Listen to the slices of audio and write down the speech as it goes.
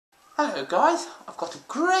Hello guys, I've got a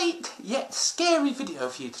great yet scary video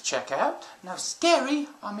for you to check out. Now scary,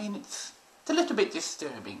 I mean it's a little bit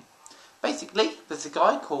disturbing. Basically, there's a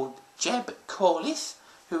guy called Jeb Corliss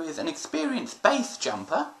who is an experienced base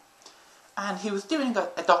jumper, and he was doing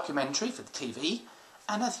a documentary for the TV,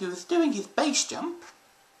 and as he was doing his base jump,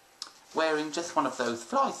 wearing just one of those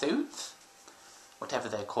fly suits, whatever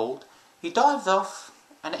they're called, he dives off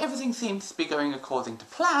and everything seems to be going according to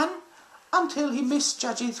plan, until he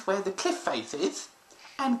misjudges where the cliff face is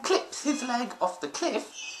and clips his leg off the cliff,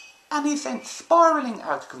 and he's sent spiralling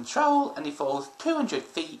out of control and he falls 200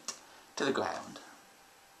 feet to the ground.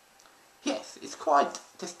 Yes, it's quite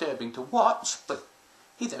disturbing to watch, but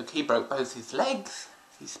he's okay. He broke both his legs.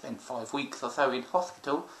 He spent 5 weeks or so in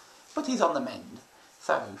hospital, but he's on the mend.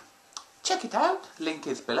 So, check it out. Link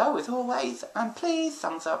is below as always, and please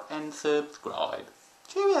thumbs up and subscribe.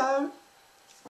 Cheerio!